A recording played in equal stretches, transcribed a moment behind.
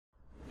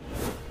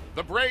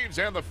The Braves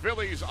and the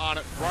Phillies on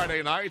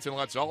Friday night, and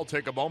let's all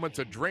take a moment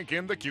to drink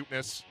in the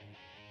cuteness.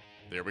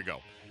 There we go.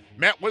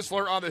 Matt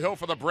Wisler on the hill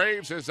for the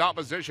Braves. His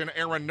opposition,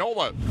 Aaron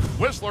Nola.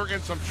 Wisler in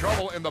some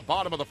trouble in the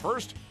bottom of the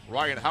first.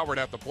 Ryan Howard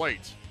at the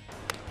plate.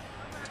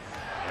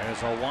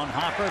 There's a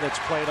one-hopper that's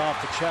played off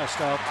the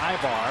chest of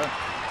Ibar.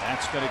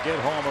 That's going to get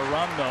home a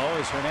run, though,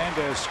 as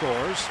Hernandez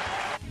scores.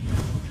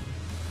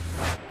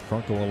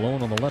 Franco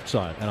alone on the left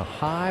side, and a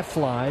high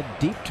fly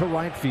deep to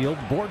right field.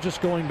 Borges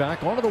going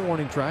back onto the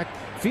warning track,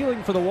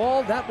 feeling for the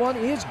wall. That one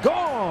is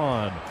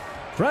gone.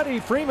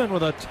 Freddie Freeman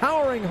with a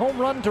towering home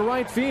run to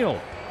right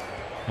field.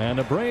 And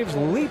the Braves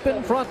leap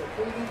in front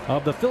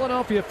of the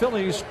Philadelphia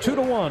Phillies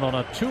 2-1 on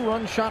a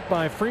two-run shot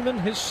by Freeman,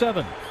 his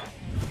seventh.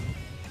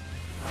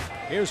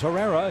 Here's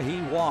Herrera.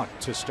 He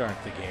walked to start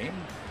the game.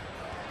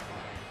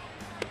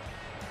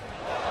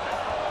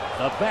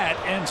 The bat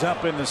ends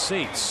up in the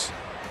seats.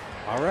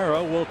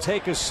 Herrera will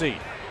take a seat.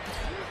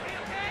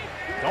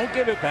 Don't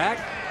give it back.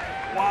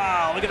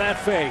 Wow, look at that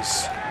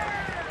face.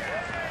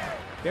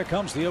 Here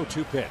comes the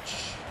 0-2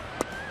 pitch.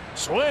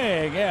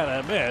 Swing and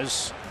a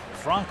miss.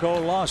 Franco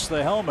lost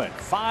the helmet.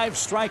 5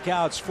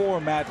 strikeouts for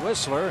Matt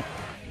Wisler.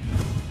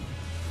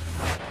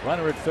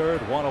 Runner at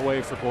third, one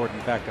away for Gordon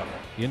Beckham.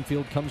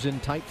 Infield comes in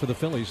tight for the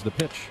Phillies. The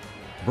pitch.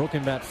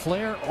 Broken bat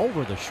flare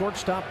over the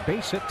shortstop,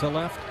 base hit to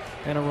left,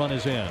 and a run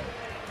is in.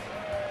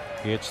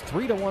 It's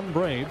 3-1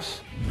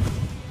 Braves.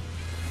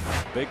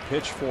 Big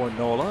pitch for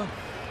Nola.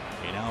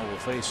 He now will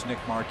face Nick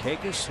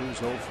Markakis, who's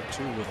 0 for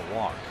 2 with a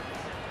walk.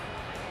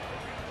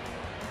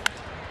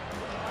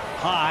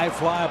 High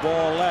fly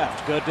ball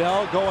left.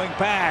 Goodell going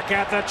back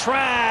at the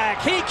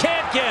track. He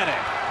can't get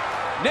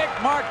it. Nick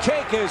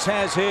Markakis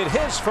has hit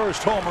his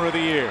first homer of the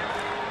year.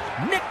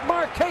 Nick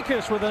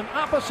Markakis with an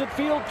opposite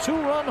field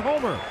two-run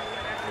homer.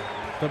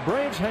 The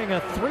Braves hang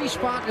a 3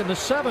 spot in the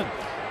 7th,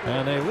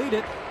 and they lead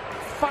it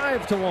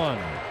 5-1.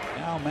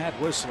 Now Matt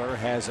Wisler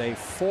has a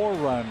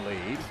 4-run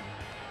lead.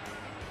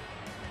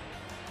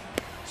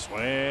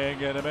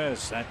 Swing and a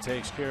miss. That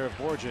takes care of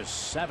Borges.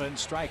 7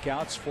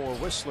 strikeouts for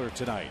Wisler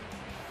tonight.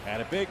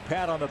 And a big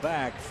pat on the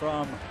back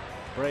from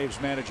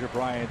Braves manager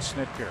Brian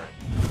Snitker.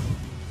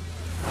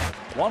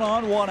 1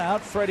 on, 1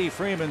 out. Freddie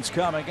Freeman's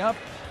coming up.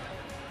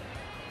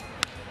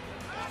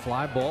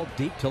 Fly ball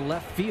deep to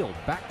left field.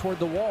 Back toward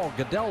the wall.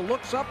 Goodell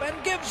looks up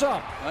and gives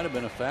up. Might have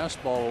been a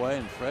fastball away,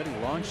 and Freddie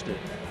launched it.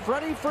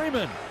 Freddie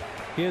Freeman,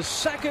 his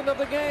second of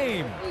the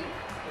game.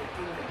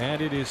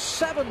 And it is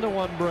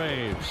 7-1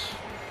 Braves.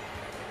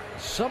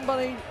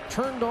 Somebody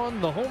turned on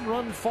the home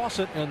run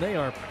faucet, and they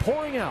are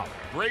pouring out.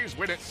 Braves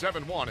win at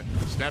 7-1,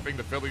 snapping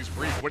the Phillies'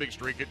 brief winning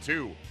streak at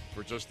 2.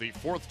 For just the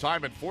 4th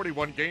time in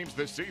 41 games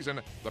this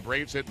season, the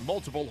Braves hit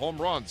multiple home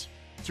runs.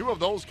 2 of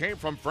those came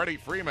from Freddie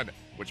Freeman,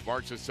 which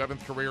marks his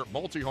 7th career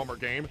multi-homer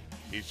game.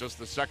 He's just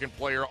the 2nd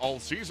player all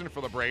season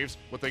for the Braves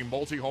with a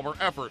multi-homer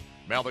effort.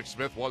 Malik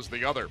Smith was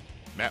the other.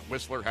 Matt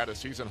Wisler had a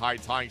season-high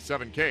tying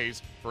 7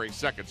 Ks for a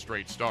 2nd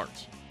straight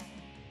start.